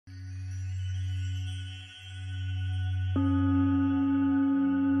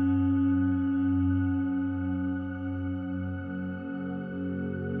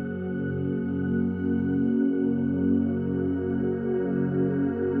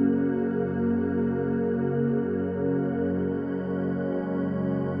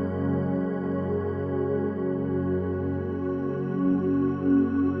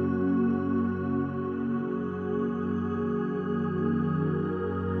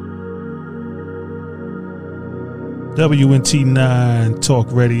WNT9 Talk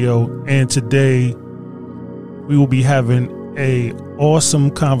Radio, and today we will be having a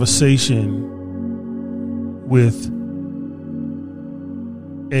awesome conversation with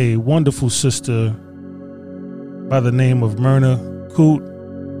a wonderful sister by the name of Myrna Coote,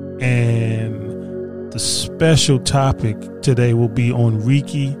 and the special topic today will be on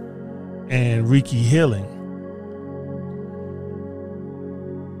Reiki and Reiki healing.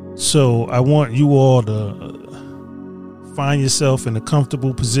 So I want you all to find yourself in a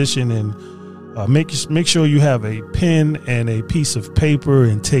comfortable position and make sure you have a pen and a piece of paper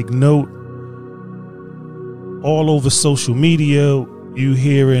and take note. All over social media, you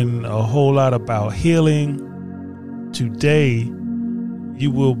hearing a whole lot about healing. Today,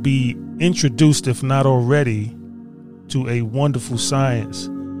 you will be introduced, if not already, to a wonderful science.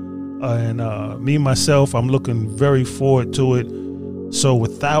 And me, myself, I'm looking very forward to it. So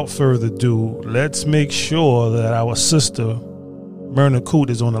without further ado, let's make sure that our sister, Myrna Coote,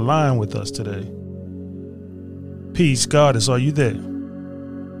 is on the line with us today. Peace, Goddess, are you there?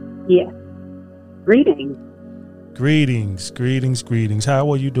 Yes. Greetings. Greetings. How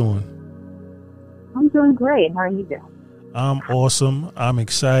are you doing? I'm doing great. How are you doing? I'm awesome. I'm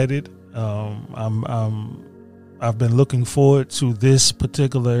excited. I've been looking forward to this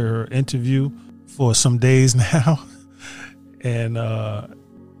particular interview for some days now. And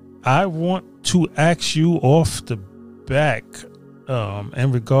I want to ask you off the back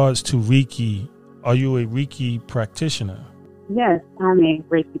in regards to Reiki. Are you a Reiki practitioner? Yes, I'm a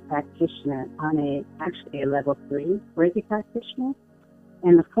Reiki practitioner. I'm actually a level 3 Reiki practitioner.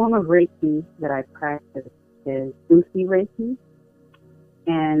 And the form of Reiki that I practice is Usui Reiki.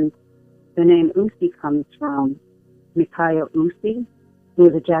 And the name Usui comes from Mikao Usui, who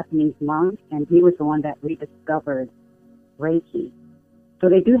was a Japanese monk, and he was the one that rediscovered Reiki. So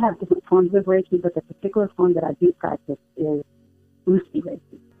they do have different forms of Reiki, but the particular form that I do practice is Usui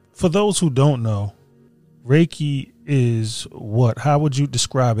Reiki. For those who don't know, Reiki is what? How would you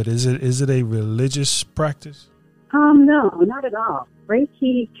describe it? Is it a religious practice? No, not at all.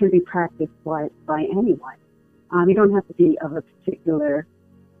 Reiki can be practiced by anyone. You don't have to be of a particular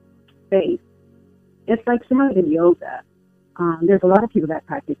faith. It's like similar to yoga. There's a lot of people that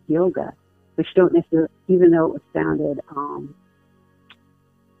practice yoga, which don't necessarily, even though it was founded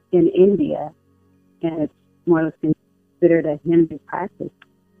in India, and it's more or less considered a Hindu practice.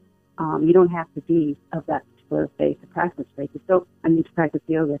 You don't have to be of that particular faith to practice Reiki. So, to practice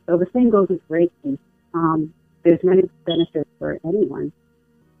yoga. So the same goes with Reiki. There's many benefits for anyone.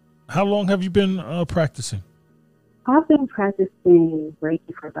 How long have you been practicing? I've been practicing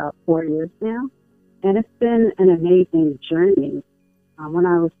Reiki for about 4 years now, and it's been an amazing journey. When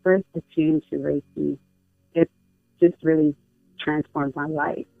I was first attuned to Reiki, it just really transformed my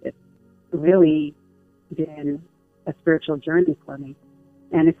life. It's really been a spiritual journey for me.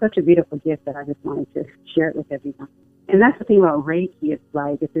 And it's such a beautiful gift that I just wanted to share it with everyone. And that's the thing about Reiki. It's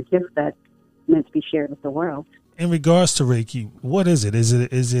like, it's a gift that's meant to be shared with the world. In regards to Reiki, what is it? Is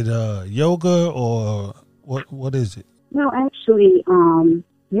it yoga, or what is it? No, actually,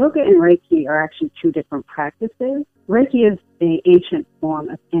 yoga and Reiki are actually two different practices. Reiki is the ancient form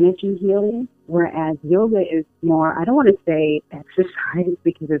of energy healing, whereas yoga is more, I don't want to say exercise,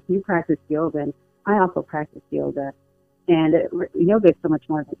 because if you practice yoga, and I also practice yoga, and yoga is so much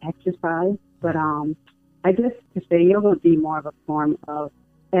more of an exercise, but I guess to say yoga would be more of a form of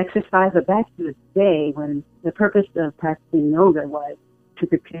exercise. But back to the day when the purpose of practicing yoga was to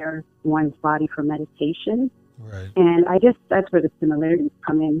prepare one's body for meditation. Right. And I guess that's where the similarities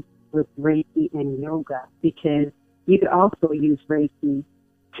come in with Reiki and yoga, because you could also use Reiki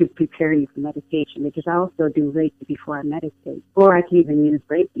to prepare you for meditation, because I also do Reiki before I meditate, or I can even use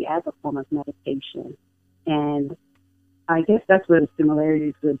Reiki as a form of meditation. And I guess that's where the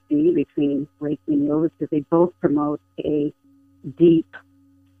similarities would be between Reiki and yoga, because they both promote a deep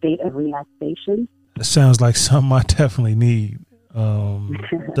state of relaxation. It sounds like something I definitely need.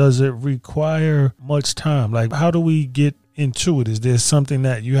 Does it require much time? Like, how do we get into it? Is there something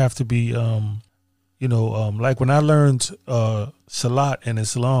that you have to be, like when I learned Salat in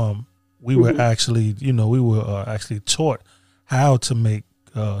Islam, we were actually, actually taught how to make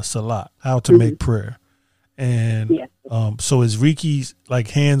Salat, how to make prayer. And yes. So is Reiki like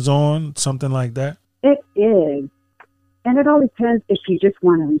hands-on, something like that? It is. And it all depends if you just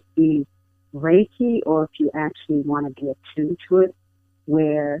want to receive Reiki or if you actually want to be attuned to it,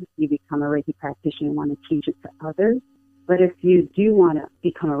 where you become a Reiki practitioner and want to teach it to others. But if you do want to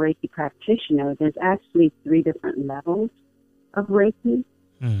become a Reiki practitioner, there's actually 3 different levels of Reiki.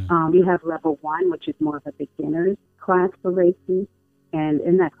 You have level 1, which is more of a beginner's class for Reiki. And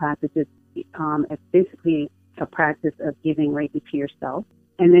in that class, it's basically a practice of giving Reiki to yourself.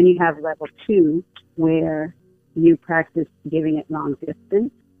 And then you have level 2, where you practice giving it long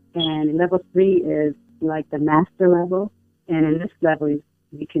distance. And level 3 is like the master level. And in this level,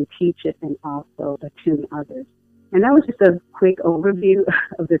 you can teach it and also attune others. And that was just a quick overview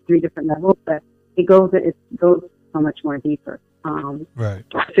of the 3 different levels, but it goes so much more deeper. Right.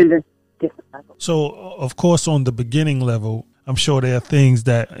 In the different levels. So, of course, on the beginning level, I'm sure there are things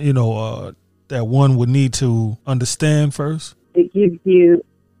that, that one would need to understand first. It gives you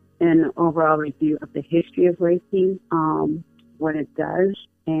an overall review of the history of Reiki, what it does,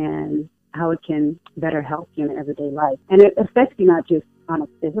 and how it can better help you in everyday life. And it affects you not just on a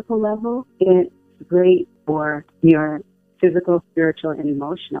physical level. It's great for your physical, spiritual, and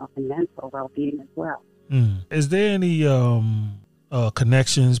emotional and mental well-being as well. Is there any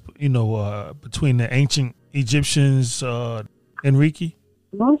connections, between the ancient Egyptians and Reiki?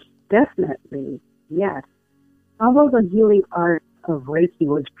 Most definitely, yes. Although the healing art of Reiki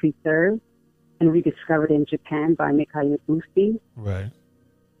was preserved and rediscovered in Japan by Mikao Usui, right.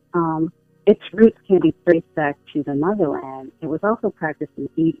 Its roots can be traced back to the motherland. It was also practiced in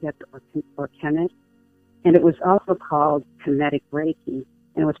Egypt or Kemet, and it was also called Kemetic Reiki,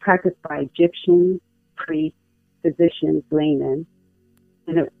 and it was practiced by Egyptians, priests, physicians, laymen,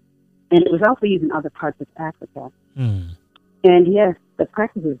 and it was also used in other parts of Africa. And yes, the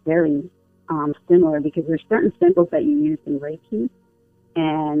practice is very similar, because there's certain symbols that you use in Reiki,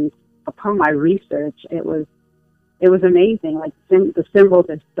 and upon my research, it was amazing. Like the symbols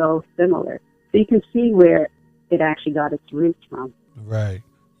are so similar, so you can see where it actually got its roots from. Right.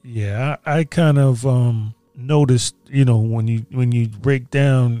 Yeah, I kind of noticed, when you break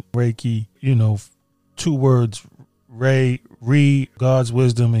down Reiki, 2 words, Re, God's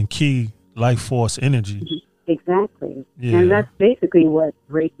wisdom, and Ki, life force energy. Mm-hmm. Exactly. Yeah. And that's basically what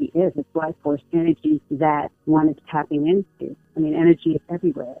Reiki is. It's life force energy that one is tapping into. I mean, energy is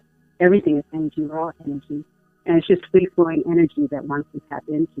everywhere. Everything is energy, raw energy. And it's just free-flowing energy that one can tap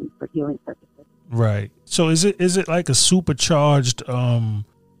into for healing purposes. Right. So is it like a supercharged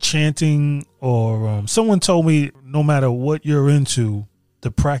chanting, or someone told me no matter what you're into,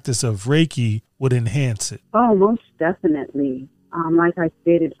 the practice of Reiki would enhance it? Oh, most definitely. Like I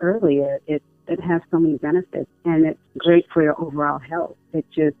stated earlier, it has so many benefits, and it's great for your overall health. It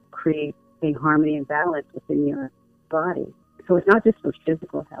just creates a harmony and balance within your body. So it's not just for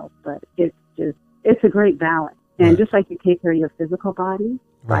physical health, but it's a great balance. And right. Just like you take care of your physical body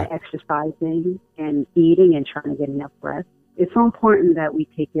right. by exercising and eating and trying to get enough rest, it's so important that we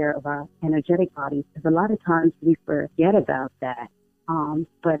take care of our energetic bodies, because a lot of times we forget about that.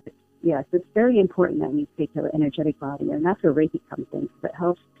 But yes, it's very important that we take care of our energetic body, and that's where Reiki comes in, because it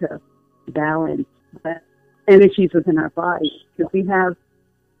helps to balance the energies within our bodies, because we have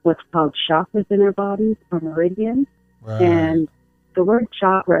what's called chakras in our bodies, or meridians. Right. And the word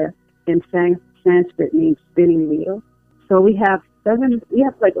chakra in Sanskrit means spinning wheel. So we have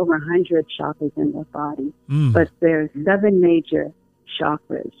like over 100 chakras in the body, but there's 7 major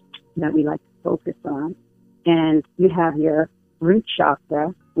chakras that we like to focus on. And you have your root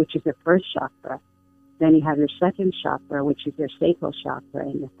chakra, which is your first chakra. Then you have your second chakra, which is your sacral chakra,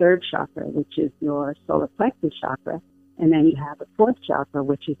 and your third chakra, which is your solar plexus chakra. And then you have the 4th chakra,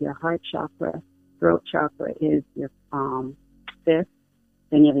 which is your heart chakra. Throat chakra is your 5th.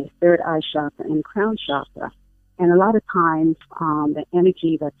 Then you have your 3rd eye chakra and crown chakra. And a lot of times, the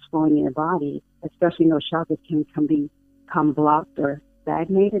energy that's flowing in your body, especially in those chakras, can become blocked or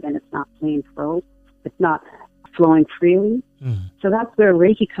stagnated, and it's not flowing through. It's not flowing freely. So that's where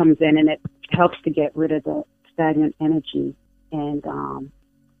Reiki comes in, and it helps to get rid of the stagnant energy, and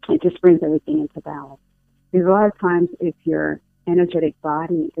it just brings everything into balance. Because a lot of times, if your energetic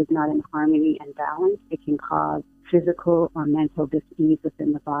body is not in harmony and balance, it can cause physical or mental dis-ease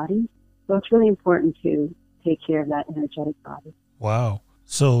within the body. So it's really important to take care of that energetic body. Wow.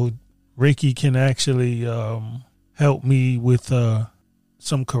 So Reiki can actually help me with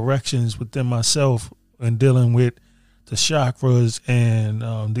some corrections within myself and dealing with the chakras and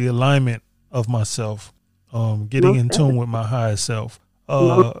the alignment of myself, getting in tune with my higher self.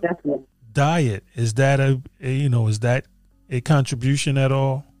 Most definitely. Diet, is that a contribution at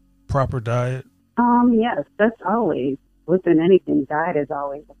all? Proper diet? Yes, that's always, within anything, diet is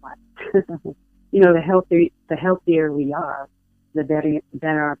always a must. The healthier we are, the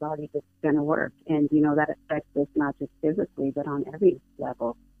better our body is going to work. And, that affects us not just physically, but on every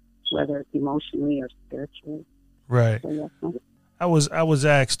level, whether it's emotionally or spiritually. Right. So, yes, I was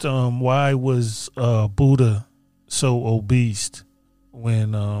asked, why was Buddha so obese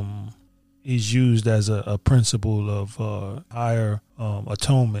when he's used as a principle of higher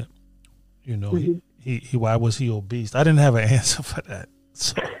atonement? why was he obese? I didn't have an answer for that.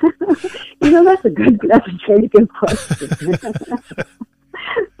 So. That's a very good question.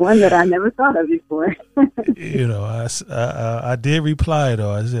 One that I never thought of before. I did reply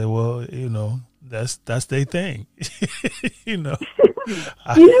though. I said, well, that's their thing. It's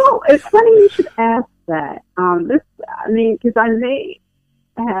funny you should ask that. Because I may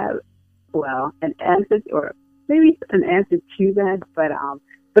have, an answer or maybe an answer to that, but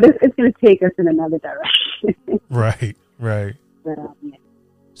it's going to take us in another direction. Right. But yeah.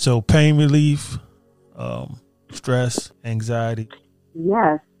 So pain relief, stress, anxiety.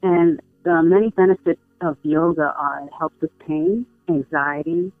 Yes, and the many benefits of yoga are it helps with pain,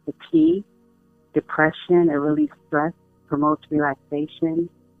 anxiety, fatigue, depression, it relieves stress, promotes relaxation,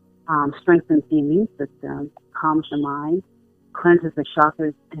 strengthens the immune system, calms the mind, cleanses the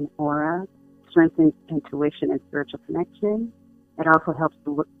chakras and aura, strengthens intuition and spiritual connection. It also helps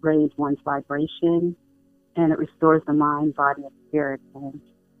to raise one's vibration, and it restores the mind, body, and spirit. And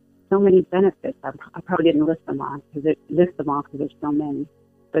so many benefits. I probably didn't list them all because there's so many.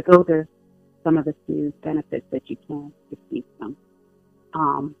 But those are some of the few benefits that you can receive from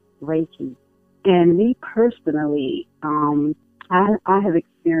Reiki. And me personally, I have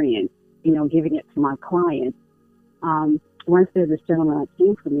experienced, giving it to my clients. Once there's a gentleman that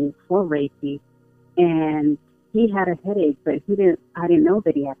came for me for Reiki, and he had a headache, but I didn't know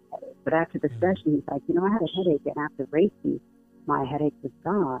that he had a headache. But after the session, he's like, I had a headache, and after Reiki, my headache was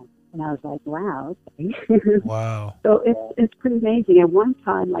gone. And I was like, wow, okay. Wow. So it's pretty amazing. At one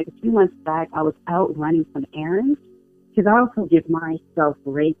time, like a few months back, I was out running some errands, because I also give myself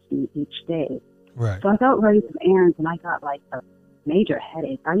Reiki each day. Right. So I was out running some errands, and I got like a major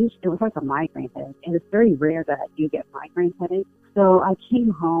headache. It was like a migraine headache, and it's very rare that I do get migraine headaches. So I came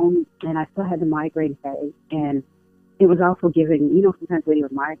home, and I still had the migraine headache, and it was also giving, sometimes when you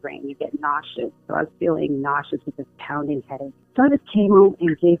have migraine, you get nauseous. So I was feeling nauseous with this pounding headache. So I just came home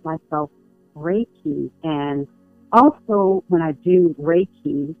and gave myself Reiki. And also when I do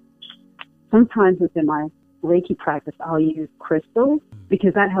Reiki, sometimes within my Reiki practice, I'll use crystals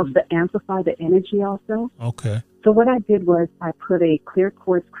because that helps to amplify the energy also. Okay. So what I did was I put a clear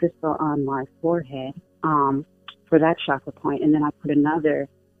quartz crystal on my forehead for that chakra point, and then I put another,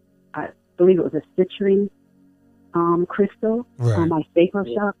 I believe it was a citrine crystal on my sacral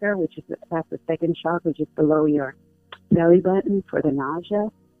chakra, that's the second chakra, just below your belly button for the nausea.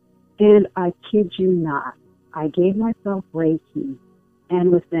 And I kid you not, I gave myself Reiki,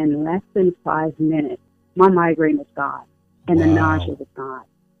 and within less than 5 minutes, my migraine was gone, and the nausea was gone.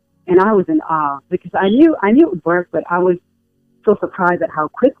 And I was in awe because I knew it would work, but I was so surprised at how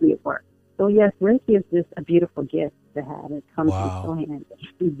quickly it worked. So yes, Reiki is just a beautiful gift to have. It comes in so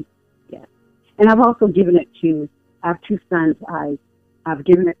handy. Yes. And I've also given it to, I have 2 sons. I've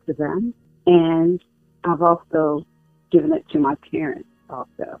given it to them, and I've also given it to my parents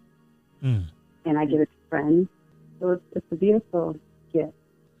also. And I give it to friends. So it's a beautiful gift.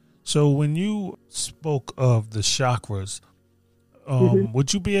 So when you spoke of the chakras,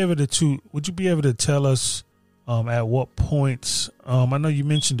 would you be able to tell us at what points? I know you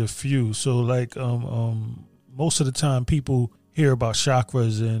mentioned a few. So like most of the time, people hear about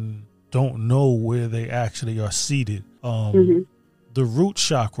chakras and don't know where they actually are seated. The root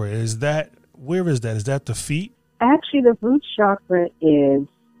chakra, where is that? Is that the feet? Actually, the root chakra is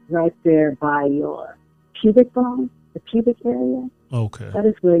right there by your pubic bone, the pubic area. Okay. That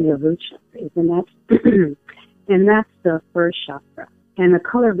is where your root chakra is, and that's the first chakra. And the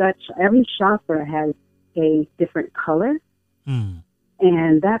color of that, every chakra has a different color, and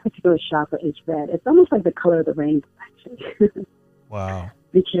that particular chakra is red. It's almost like the color of the rainbow, actually. Wow.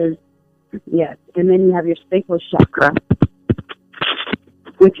 Because, yes, and then you have your sacral chakra,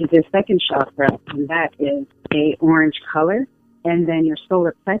 which is your second chakra, and that is a orange color. And then your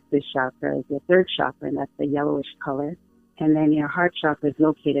solar plexus chakra is your third chakra, and that's the yellowish color. And then your heart chakra is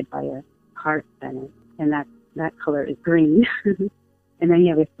located by your heart center, and that color is green. And then you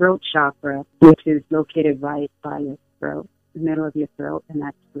have your throat chakra, which is located right by your throat, the middle of your throat, and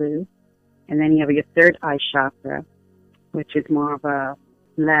that's blue. And then you have your third eye chakra, which is more of a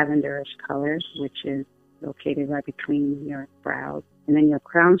lavenderish color, which is located right between your brows. And then your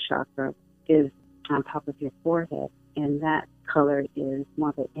crown chakra is on top of your forehead, and that color is more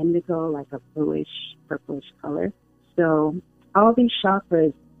of an indigo, like a bluish, purplish color. So all these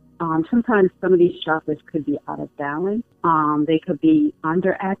chakras, sometimes some of these chakras could be out of balance. They could be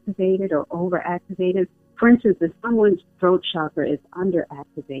underactivated or overactivated. For instance, if someone's throat chakra is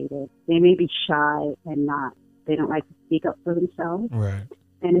underactivated, they may be shy and they don't like to speak up for themselves. Right.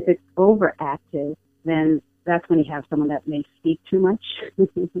 And if it's overactive, then that's when you have someone that may speak too much.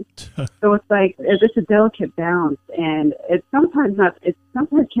 So it's like, it's a delicate balance, and it sometimes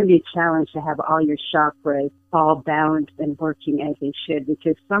can be a challenge to have all your chakras all balanced and working as they should,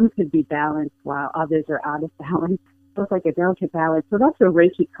 because some could be balanced while others are out of balance. So it's like a delicate balance. So that's where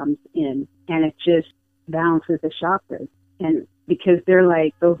Reiki comes in, and it just balances the chakras. And because they're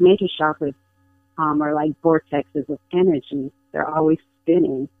like, those major chakras are like vortexes of energy. They're always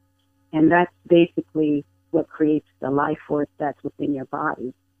spinning. And that's basically what creates the life force that's within your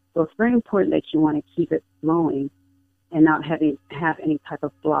body. So it's very important that you want to keep it flowing and not have any type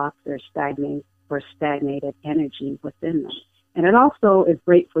of blocks or stagnated energy within them. And it also is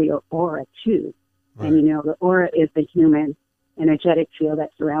great for your aura too. Right. And the aura is the human energetic field that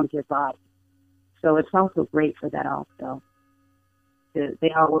surrounds your body. So it's also great for that also.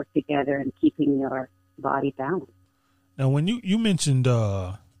 They all work together in keeping your body balanced. Now, when you mentioned,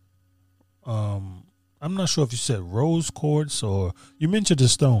 I'm not sure if you said rose quartz or you mentioned the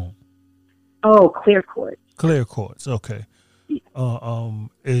stone. Oh, clear quartz. Clear quartz. Okay. Yeah.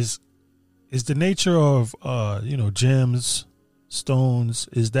 Is the nature of gems, stones,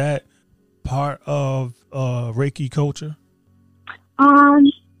 is that part of Reiki culture?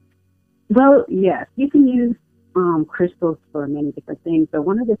 Well, yes, you can use crystals for many different things, but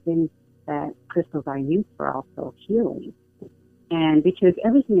one of the things that crystals are used for also healing. And because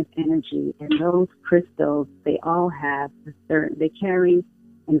everything is energy, and those crystals, they all have they carry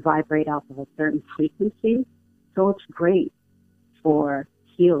and vibrate off of a certain frequency. So it's great for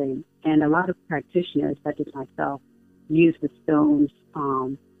healing. And a lot of practitioners, such as myself, use the stones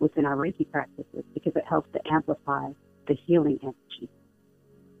within our Reiki practices because it helps to amplify the healing energy.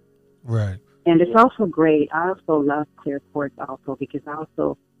 Right. And it's also great. I also love clear quartz also because I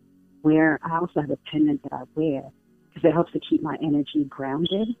also have a pendant that I wear because it helps to keep my energy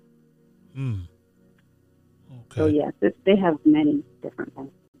grounded. Okay. So yes, they have many different things.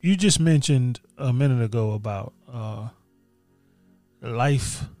 You just mentioned a minute ago about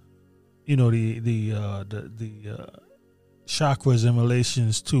life, the chakras in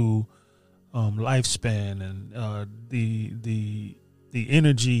relations to lifespan and the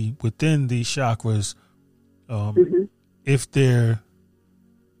energy within these chakras, if they're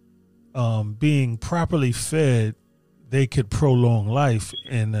being properly fed, they could prolong life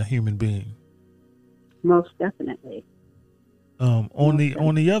in a human being. Most definitely. On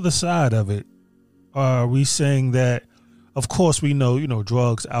the other side of it, are we saying that, of course, we know,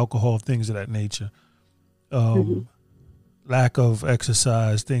 drugs, alcohol, things of that nature, lack of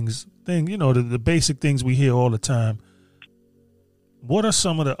exercise, the basic things we hear all the time. What are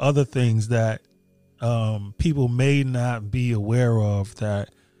some of the other things that people may not be aware of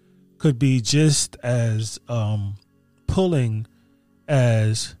that could be just as pulling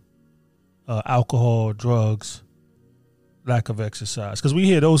as alcohol, drugs, lack of exercise? Because we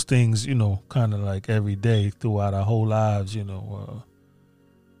hear those things, kind of like every day throughout our whole lives,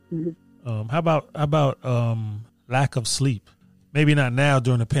 How about lack of sleep? Maybe not now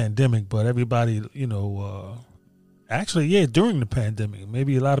during the pandemic, but everybody, during the pandemic,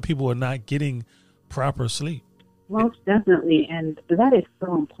 maybe a lot of people are not getting proper sleep. Most definitely, and that is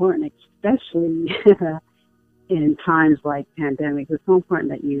so important, especially in times like pandemics. It's so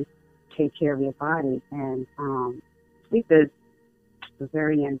important that you take care of your body, and sleep is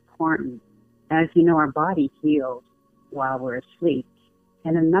very important. As you know, our body heals while we're asleep.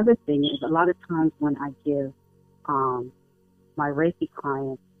 And another thing is, a lot of times when I give my Reiki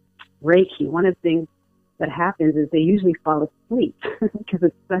clients Reiki, one of the things that happens is they usually fall asleep because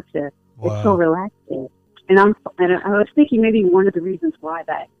it's so relaxing. And I was thinking maybe one of the reasons why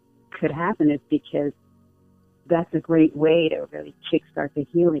that could happen is because that's a great way to really kickstart the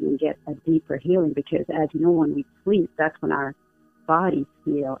healing and get a deeper healing, because as you know, when we sleep, that's when our bodies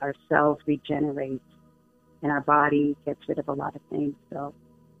heal, our cells regenerate, and our body gets rid of a lot of things. So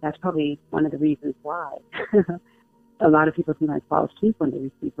that's probably one of the reasons why a lot of people sometimes fall asleep when they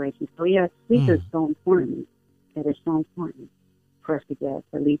receive Reiki. So yeah, sleep is so important. It is so important for us to get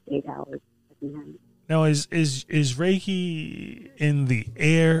at least 8 hours every night. Now, is Reiki in the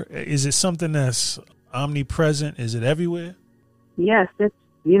air? Is it something that's omnipresent? Is it everywhere? Yes, it's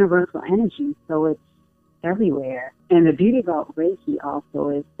universal energy, so it's everywhere. And the beauty about Reiki also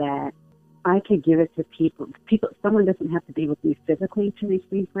is that I could give it to people. Someone doesn't have to be with me physically to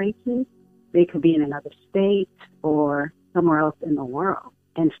receive Reiki. They could be in another state or somewhere else in the world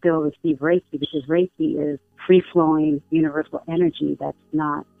and still receive Reiki, because Reiki is free-flowing universal energy that's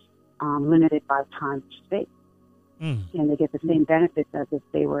not limited by time or space. And they get the same benefits as if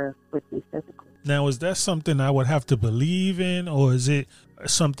they were with me physically. Now, is that something I would have to believe in, or is it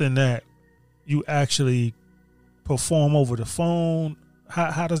something that you actually perform over the phone?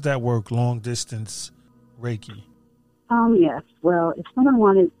 How does that work, long distance Reiki? Yes. Well, if someone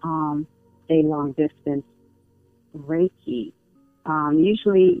wanted a long distance Reiki,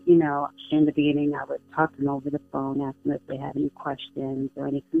 usually, in the beginning, I would talk to them over the phone, ask them if they had any questions or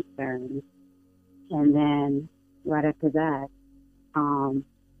any concerns. And then right after that,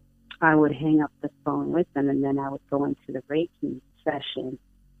 I would hang up the phone with them, and then I would go into the Reiki session,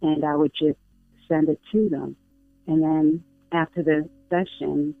 and I would just send it to them. And then after the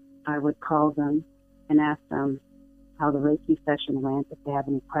session, I would call them and ask them how the Reiki session went, if they have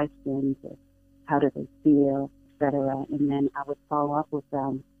any questions, or how do they feel, etc. And then I would follow up with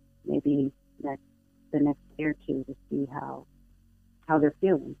them maybe the next day or two to see how they're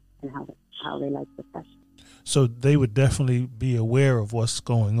feeling and how they like the session. So they would definitely be aware of what's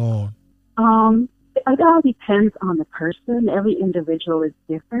going on. It all depends on the person. Every individual is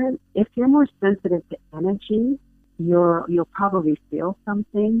different. If you're more sensitive to energy, you'll probably feel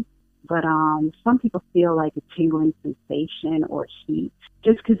something. But some people feel like a tingling sensation or heat.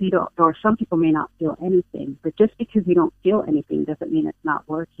 Just because you don't, or some people may not feel anything. But just because you don't feel anything doesn't mean it's not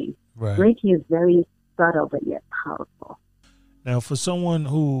working. Right. Reiki is very subtle but yet powerful. Now, for someone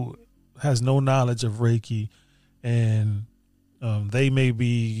who has no knowledge of Reiki and they may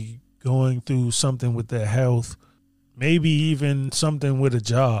be going through something with their health, maybe even something with a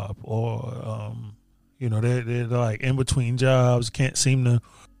job, or they're like in between jobs, can't seem to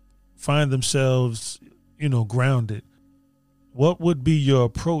find themselves, grounded. What would be your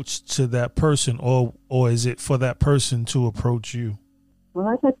approach to that person, or is it for that person to approach you? Well,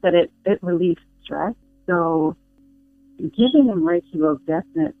 like I said, it relieves stress. So giving them Reiki will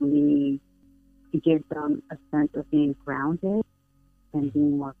definitely give them a sense of being grounded and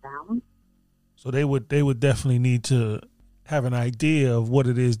being more balanced. So they would definitely need to have an idea of what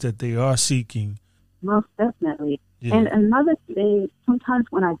it is that they are seeking. Most definitely. Yeah. And another thing, sometimes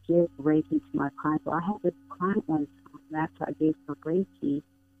when I give Reiki to my clients, I had this client one time after I gave her Reiki,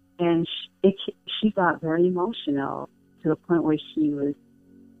 and she got very emotional to the point where she was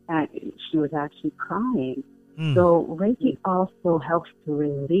actually crying. So Reiki also helps to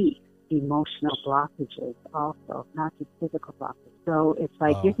release emotional blockages also, not just physical blockages. So it's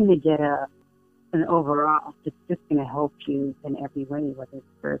like You're going to get an overall, it's just going to help you in every way, whether it's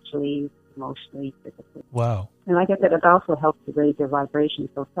spiritually, emotionally, physically. Wow. And like I said, it also helps to raise your vibration.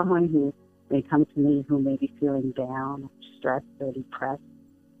 So someone who may come to me who may be feeling down, stressed, or depressed,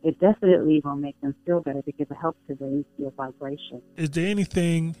 it definitely will make them feel better because it helps to raise your vibration. Is there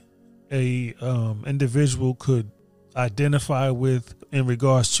anything a individual could identify with in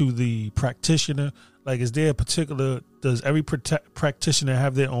regards to the practitioner? Like, is there does every practitioner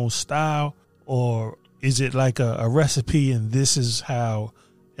have their own style, or is it like a recipe and this is how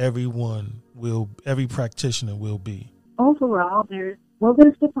every practitioner will be? Overall, there's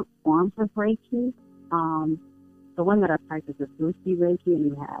different forms of Reiki. The one that I practice is Usi Reiki, and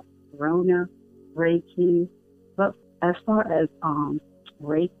you have Rona Reiki. But as far as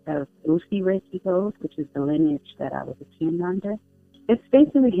Usi Reiki goes, which is the lineage that I was attuned under, it's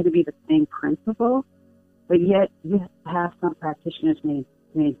basically going to be the same principle, but yet you have some practitioners may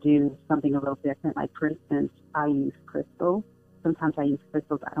do something a little different. Like, for instance, I use crystals. Sometimes I use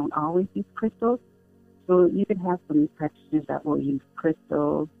crystals. I don't always use crystals. So you can have some practitioners that will use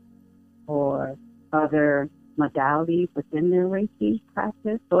crystals or other modalities within their Reiki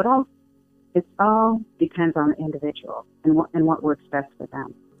practice. So it all depends on the individual and what works best for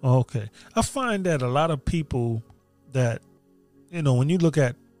them. Okay. I find that a lot of people that, when you look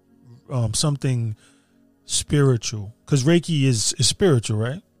at something spiritual, because Reiki is spiritual,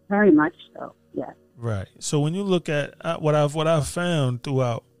 right? Very much so, yes. Right. So when you look at what I've found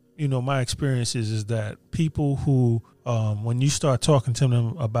throughout, my experiences is that people who, when you start talking to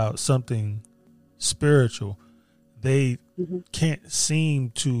them about something spiritual, they can't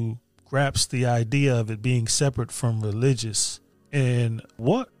seem to grasp the idea of it being separate from religious. And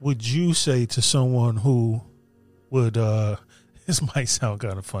what would you say to someone who would, this might sound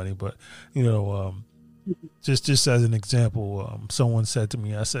kind of funny, but, just as an example, someone said to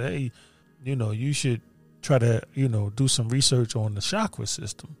me, I said, hey, you should try to, do some research on the chakra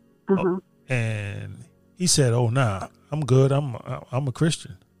system. And he said, oh, nah, I'm good. I'm a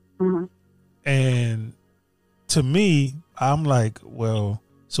Christian. And to me, I'm like, well,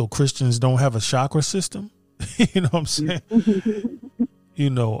 so Christians don't have a chakra system? You know what I'm saying?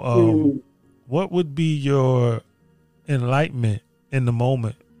 What would be your enlightenment in the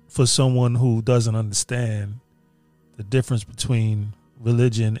moment for someone who doesn't understand the difference between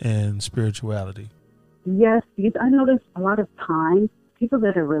religion and spirituality? Yes, because I notice a lot of times people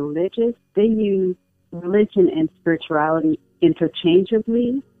that are religious, they use religion and spirituality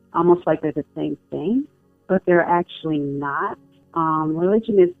interchangeably, almost like they're the same thing, but they're actually not.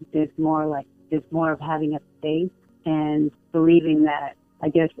 Religion is more of having a faith and believing that, I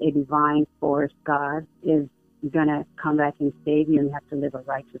guess, a divine force, God, is going to come back and save you and you have to live a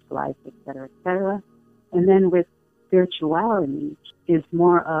righteous life, et cetera, et cetera. And then with spirituality is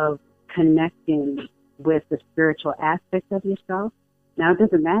more of connecting with the spiritual aspect of yourself. Now, it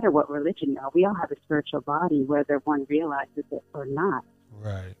doesn't matter what religion you are. We all have a spiritual body, whether one realizes it or not.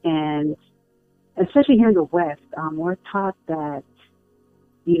 Right. And especially here in the West, we're taught that,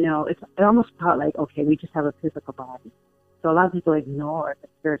 it's almost taught like, okay, we just have a physical body. So a lot of people ignore the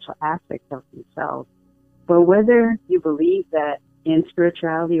spiritual aspect of themselves. But whether you believe that in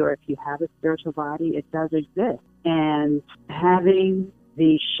spirituality or if you have a spiritual body, it does exist. And having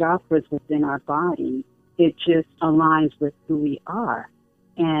the chakras within our body, it just aligns with who we are.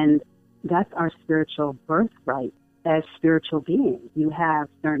 And that's our spiritual birthright as spiritual beings. You have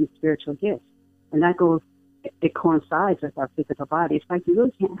certain spiritual gifts. And it coincides with our physical body. It's like you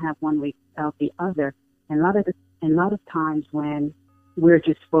really can't have one without the other. And a lot of times when we're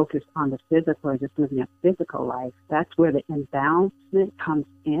just focused on the physical or just living a physical life, that's where the imbalancement comes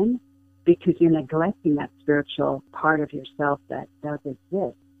in, because you're neglecting that spiritual part of yourself that does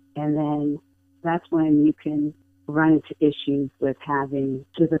exist. And then that's when you can run into issues with having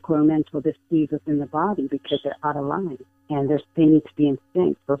physical or mental disease within the body because they're out of line and they need to be in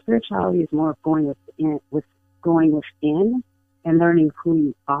sync. So spirituality is more of going within and learning who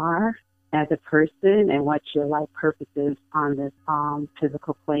you are as a person and what your life purpose is on this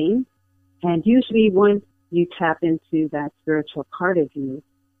physical plane. And usually once you tap into that spiritual part of you,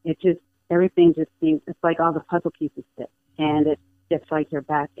 everything just seems, it's like all the puzzle pieces fit. And it's like you're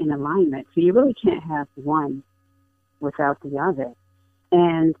back in alignment. So you really can't have one without the other.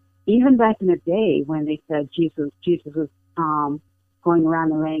 And even back in the day when they said Jesus was going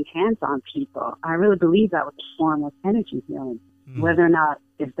around and laying hands on people, I really believe that was a form of energy healing. Whether or not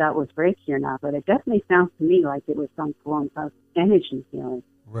if that was Reiki or not, but it definitely sounds to me like it was some form of energy healing.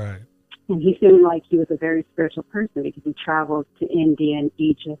 Right. And he seemed like he was a very spiritual person because he traveled to India and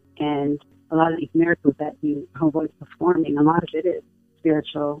Egypt, and a lot of these miracles that he was performing, a lot of it is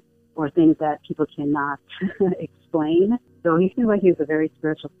spiritual or things that people cannot explain. So he seemed like he was a very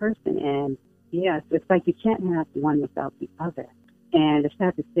spiritual person. And yes, it's like you can't have one without the other. And it's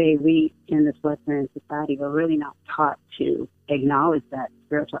sad to say we in this Western society were really not taught to acknowledge that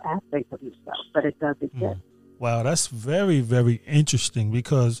spiritual aspect of yourself, but it does exist. Wow, that's very, very interesting,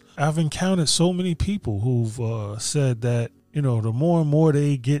 because I've encountered so many people who've said that, the more and more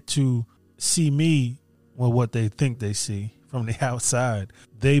they get to see me or what they think they see from the outside,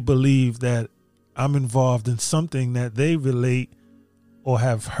 they believe that I'm involved in something that they relate or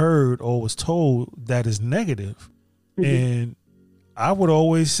have heard or was told that is negative. Mm-hmm. And I would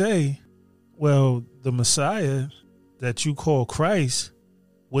always say, well, the Messiah that you call Christ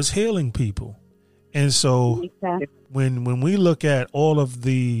was healing people. And so when we look at all of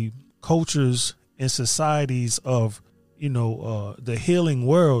the cultures and societies of, the healing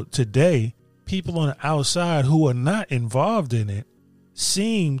world today, people on the outside who are not involved in it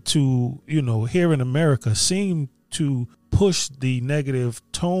seem to, here in America, seem to push the negative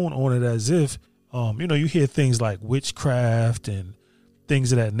tone on it as if, you hear things like witchcraft and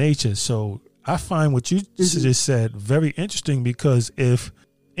things of that nature. So I find what you just said very interesting, because if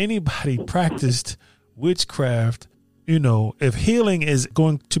anybody practiced witchcraft, if healing is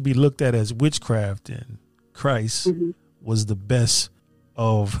going to be looked at as witchcraft, then Christ was the best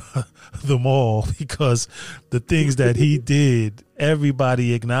of them all, because the things that he did,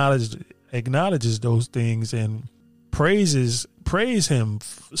 everybody acknowledges those things and praise him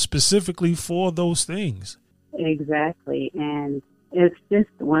specifically for those things. Exactly. And it's just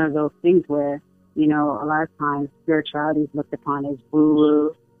one of those things where, a lot of times spirituality is looked upon as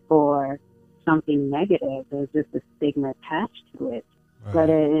woo-woo or something negative. There's just a stigma attached to it. Right. But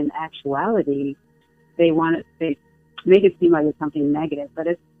in actuality, they make it seem like it's something negative, but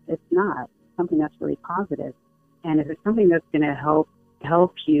it's not. It's something that's really positive. And if it's something that's going to help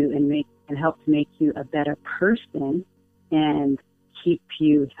you and help to make you a better person and keep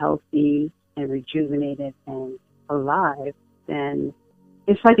you healthy and rejuvenated and alive, then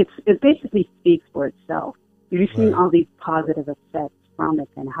it's like it basically speaks for itself. You're seeing all these positive effects from it,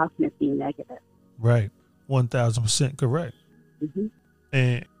 and how can it be negative? Right. 1,000% correct. Mm-hmm.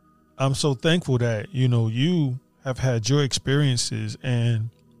 And I'm so thankful that, you have had your experiences and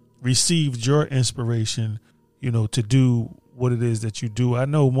received your inspiration, to do what it is that you do. I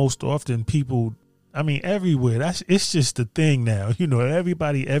know most often people, everywhere, it's just the thing now,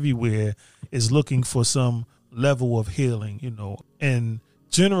 everybody everywhere is looking for some level of healing, and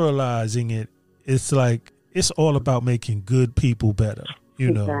generalizing it, it's like it's all about making good people better,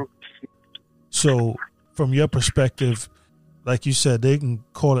 Exactly. So from your perspective, like you said, they can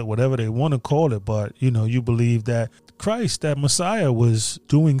call it whatever they want to call it, but you believe that Christ, that Messiah, was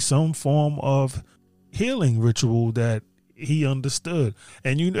doing some form of healing ritual that he understood.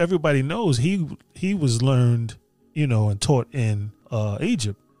 And everybody knows he was learned, and taught in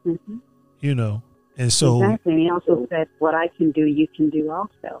Egypt. Mm-hmm. And so exactly. And he also said, what I can do, you can do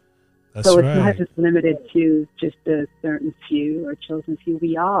also. That's so it's right. not just limited to just a certain few or chosen few.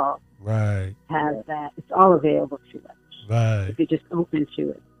 We all right. have that. It's all available to us. Right. If you're just open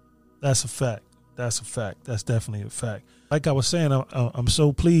to it. That's a fact. That's a fact. That's definitely a fact. Like I was saying, I'm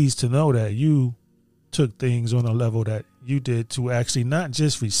so pleased to know that you took things on a level that you did to actually not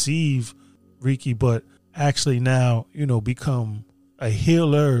just receive Reiki, but actually now, become a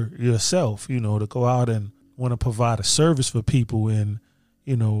healer yourself, to go out and want to provide a service for people. And,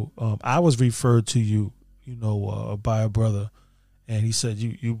 I was referred to you, by a brother, and he said,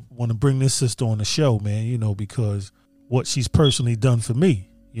 you want to bring this sister on the show, man, because what she's personally done for me.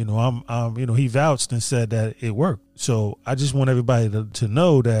 He vouched and said that it worked. So I just want everybody to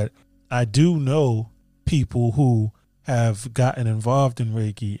know that I do know people who have gotten involved in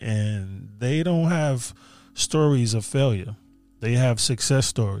Reiki and they don't have stories of failure. They have success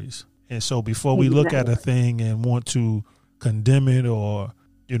stories. And so before we look at a thing and want to condemn it or,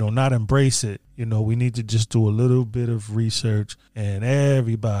 not embrace it, we need to just do a little bit of research. And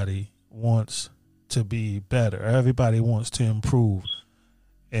everybody wants to be better. Everybody wants to improve.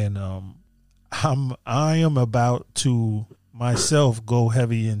 And I am about to myself go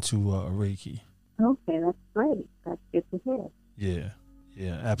heavy into Reiki. Okay, that's great. That's good to hear.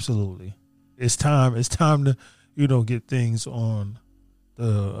 Yeah, absolutely. It's time to, get things on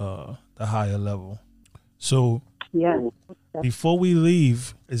the higher level. So before we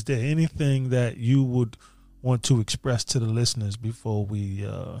leave, is there anything that you would want to express to the listeners before we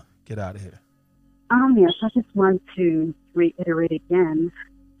get out of here? Yes, I just want to reiterate again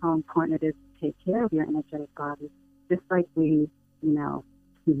how important it is to take care of your energetic body. Just like we,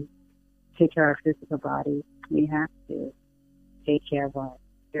 take care of our physical body, we have to take care of our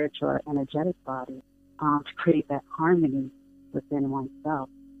spiritual or energetic body to create that harmony within oneself,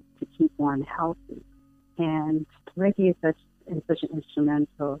 to keep one healthy. And Reiki is such an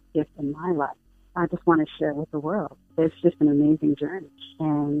instrumental gift in my life. I just want to share it with the world. It's just an amazing journey.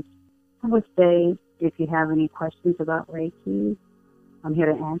 And I would say if you have any questions about Reiki, I'm here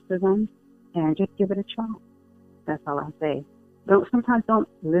to answer them, and just give it a try. That's all I say. Sometimes don't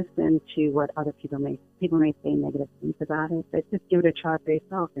listen to what other people may say negative things about it, but just give it a try for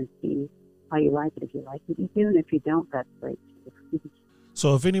yourself and see how you like it. If you like it, you do, and if you don't, that's great too.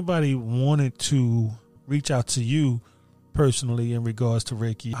 So if anybody wanted to reach out to you personally in regards to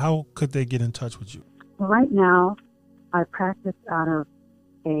Reiki, how could they get in touch with you? Well, right now, I practice out of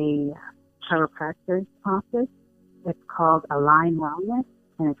a chiropractor's office. It's called Align Wellness,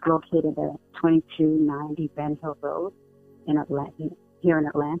 and it's located at 2290 Ben Hill Road here in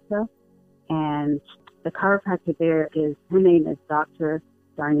Atlanta. And the chiropractor there her name is Dr.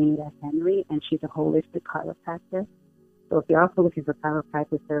 Darnita Henry, and she's a holistic chiropractor. So if you're also looking for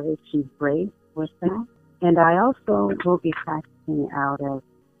chiropractic service, she's great with that. And I also will be practicing out of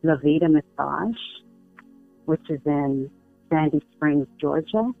La Vida Massage, which is in Sandy Springs,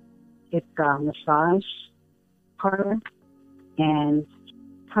 Georgia. It's a massage parlor, and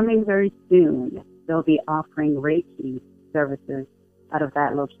coming very soon, they'll be offering Reiki services out of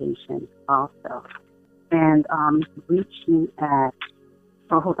that location also. And reach me at,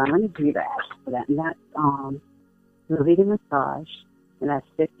 hold on, let me do that for that. And that's La Vida Massage, and that's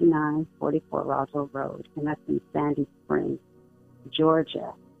 5944 Roswell Road, and that's in Sandy Springs,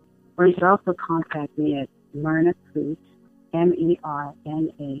 Georgia. Or you could also contact me at Myrna Coote,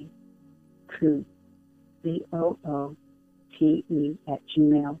 MERNA Coote, COOTE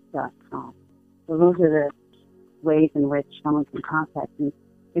 @gmail.com. So those are the ways in which someone can contact me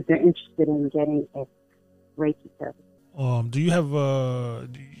if they're interested in getting a Reiki service. Do you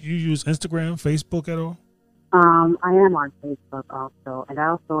use Instagram, Facebook at all? I am on Facebook also, and I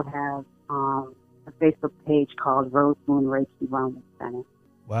also have a Facebook page called Rose Moon Reiki Wellness Center.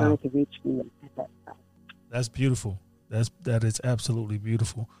 Wow. So they can reach me at that site. That's beautiful. That is absolutely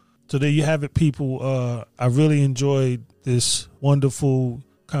beautiful. So there you have it, people. I really enjoyed this wonderful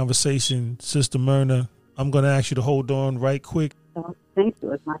conversation, Sister Myrna. I'm going to ask you to hold on right quick. So, thank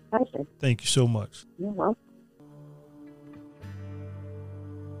you. It's my pleasure. Thank you so much. You're welcome.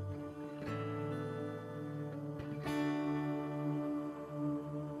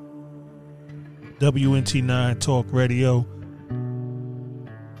 WNT9 Talk Radio.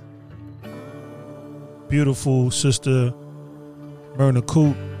 Beautiful sister Myrna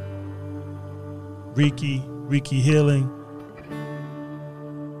Coot, Reiki Healing.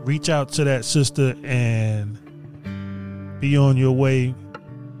 Reach out to that sister and be on your way,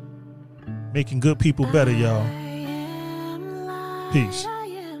 making good people better, y'all. Peace.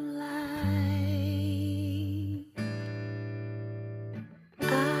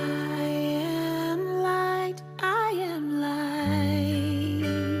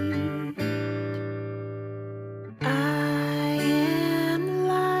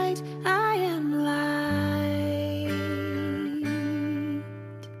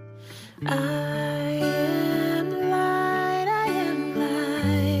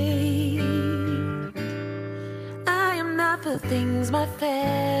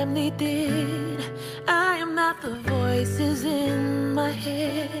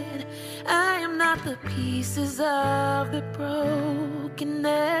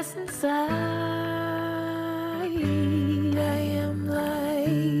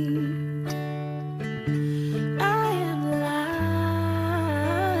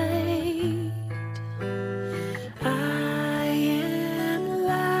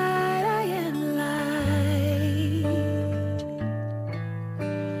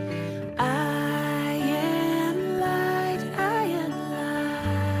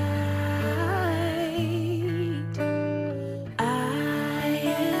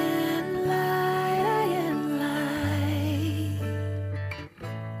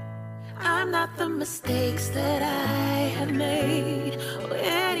 Mistakes that I have made, or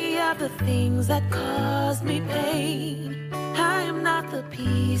any of the things that caused me pain. I am not the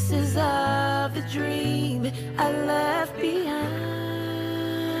pieces of the dream I left